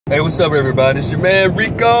Hey, what's up, everybody? It's your man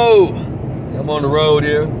Rico. I'm on the road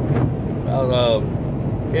here.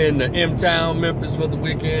 I'm in the M-Town, Memphis for the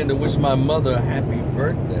weekend to wish my mother a happy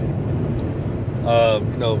birthday.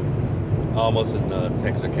 Almost in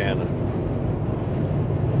Texarkana.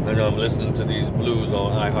 I know I'm listening to these blues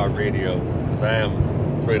on iHeartRadio because I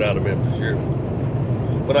am straight out of Memphis here.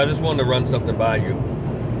 But I just wanted to run something by you.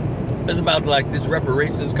 It's about like this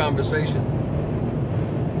reparations conversation.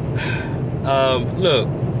 Look,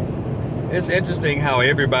 it's interesting how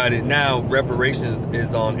everybody now reparations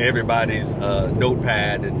is on everybody's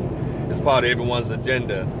notepad and it's part of everyone's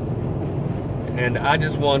agenda. And I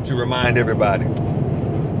just want to remind everybody,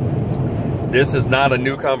 this is not a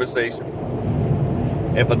new conversation.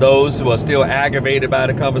 And for those who are still aggravated by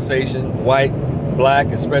the conversation, white, black,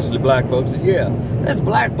 especially black folks, yeah, that's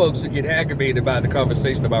black folks who get aggravated by the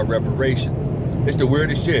conversation about reparations. It's the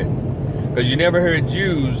weirdest shit. Because you never heard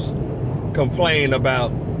Jews complain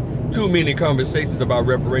about too many conversations about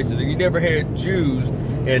reparations. You never heard Jews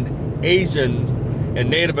and Asians and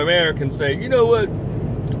Native Americans say, you know what,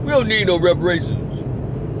 we don't need no reparations.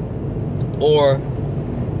 Or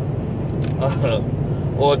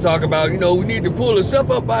talk about, we need to pull ourselves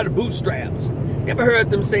up by the bootstraps. Never heard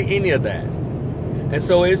them say any of that. And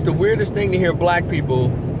so it's the weirdest thing to hear black people,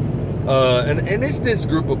 and it's this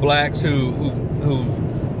group of blacks who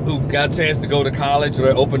got a chance to go to college or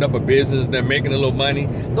open up a business and they're making a little money.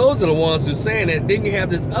 Those are the ones who are saying it. Then you have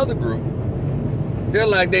this other group. They're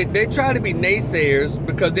like, they try to be naysayers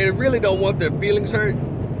because they really don't want their feelings hurt.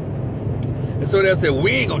 And so they'll say, we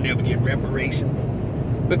ain't gonna never get reparations.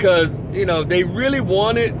 Because, they really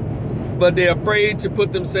want it, but they're afraid to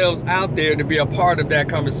put themselves out there to be a part of that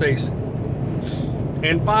conversation.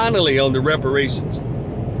 And finally, on the reparations,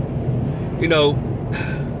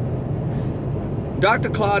 Dr.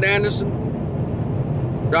 Claude Anderson,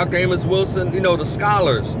 Dr. Amos Wilson, the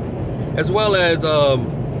scholars, as well as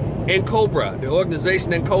NCOBRA, the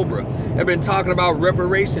organization NCOBRA, have been talking about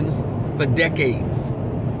reparations for decades.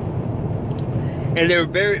 And they're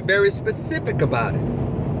very, very specific about it.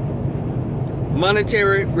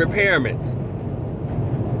 Monetary repairment.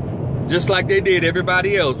 Just like they did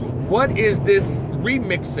everybody else. What is this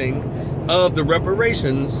remixing of the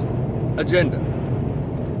reparations agenda?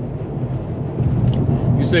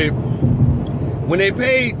 You see, when they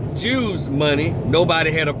paid Jews money,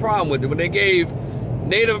 nobody had a problem with it. When they gave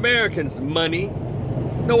Native Americans money,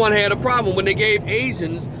 no one had a problem. When they gave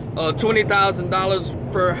Asians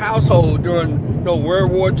 $20,000 per household during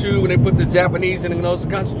World War II, when they put the Japanese in those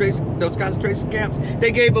concentration camps,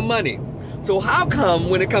 they gave them money. So how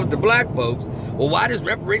come when it comes to black folks, well, why does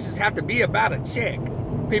reparations have to be about a check?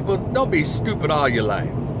 People, don't be stupid all your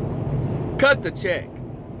life. Cut the check.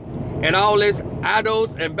 And all this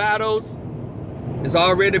ados and bados has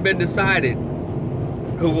already been decided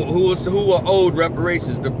who are owed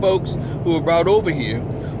reparations. The folks who were brought over here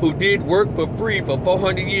who did work for free for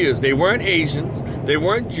 400 years. They weren't Asians, they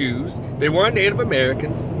weren't Jews, they weren't Native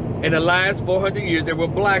Americans. In the last 400 years, they were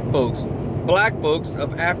black folks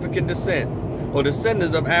of African descent, or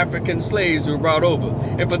descendants of African slaves who were brought over.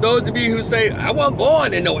 And for those of you who say, I wasn't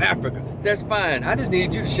born in no Africa, that's fine. I just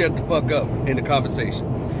need you to shut the fuck up in the conversation.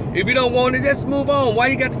 If you don't want it, just move on. Why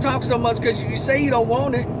you got to talk so much? Because you say you don't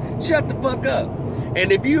want it. Shut the fuck up.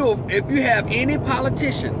 And if you have any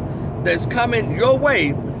politician that's coming your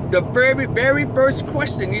way, the very, very first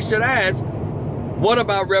question you should ask, what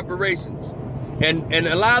about reparations? And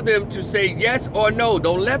allow them to say yes or no.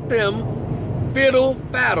 Don't let them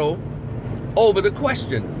fiddle-faddle over the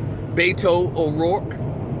question. Beto O'Rourke,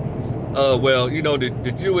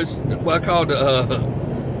 the Jewish, what I call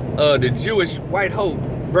the Jewish white hope,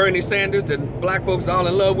 Bernie Sanders, that black folks all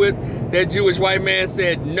in love with, that Jewish white man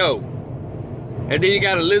said no. And then you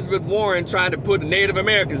got Elizabeth Warren trying to put the Native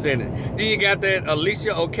Americans in it. Then you got that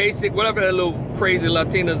Alicia Ocasek, whatever that little crazy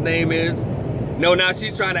Latina's name is. No, now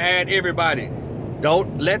she's trying to add everybody.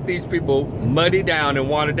 Don't let these people muddy down and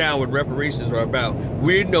water down what reparations are about.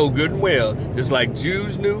 We know good and well, just like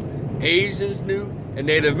Jews knew, Asians knew, and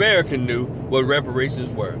Native Americans knew what reparations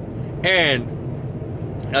were. And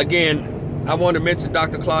again, I want to mention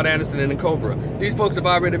Dr. Claude Anderson and NCOBRA. These folks have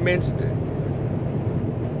already mentioned it.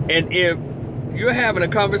 And if you're having a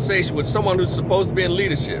conversation with someone who's supposed to be in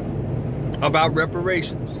leadership about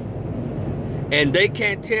reparations, and they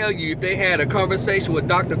can't tell you if they had a conversation with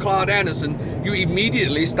Dr. Claude Anderson, you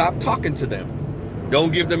immediately stop talking to them.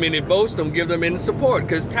 Don't give them any votes, don't give them any support,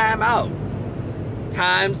 because time out.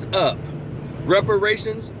 Time's up.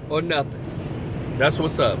 Reparations or nothing. That's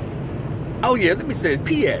what's up. Oh yeah, let me say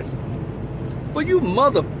P.S. For you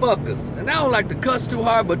motherfuckers, and I don't like to cuss too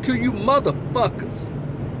hard, but to you motherfuckers,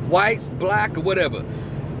 whites, black, or whatever,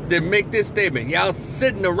 to make this statement. Y'all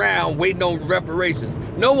sitting around waiting on reparations.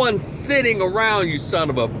 No one's sitting around, you son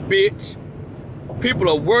of a bitch. People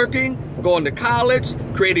are working, going to college,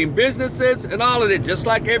 creating businesses, and all of it, just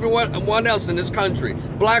like everyone else in this country.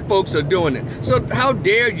 Black folks are doing it. So how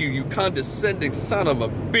dare you, you condescending son of a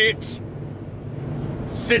bitch,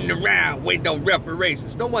 sitting around waiting on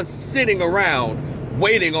reparations. No one's sitting around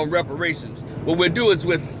waiting on reparations. What we'll do is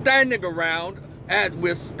we're standing around and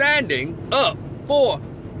we're standing up for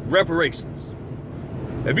reparations.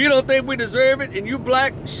 If you don't think we deserve it and you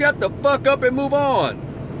black, shut the fuck up and move on.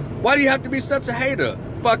 Why do you have to be such a hater?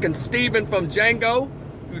 Fucking Steven from Django,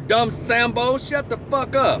 you dumb Sambo, shut the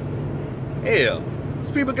fuck up. Hell,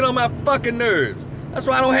 these people get on my fucking nerves. That's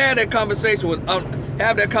why I don't have that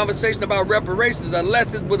conversation about reparations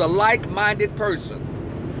unless it's with a like-minded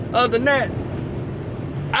person. Other than that,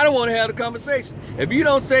 I don't want to have the conversation. If you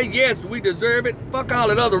don't say yes, we deserve it, fuck all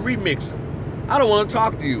that other remixing. I don't want to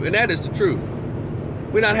talk to you, and that is the truth.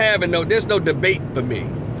 We're not having there's no debate for me.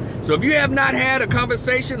 So if you have not had a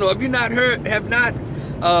conversation, or if you have not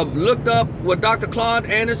looked up what Dr. Claude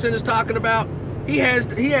Anderson is talking about, he has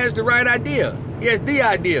the right idea. He has the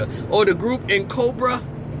idea. Or the group in Cobra.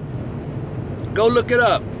 Go look it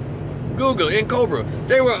up. Google in Cobra.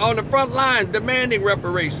 They were on the front line demanding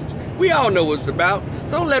reparations. We all know what it's about.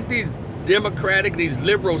 So don't let these these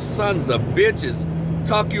liberal sons of bitches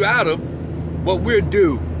talk you out of what we're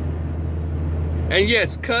due. And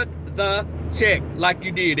yes, cut the check like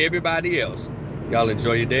you did everybody else. Y'all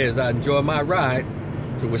enjoy your day as I enjoy my ride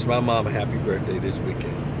to wish my mom a happy birthday this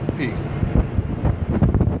weekend. Peace.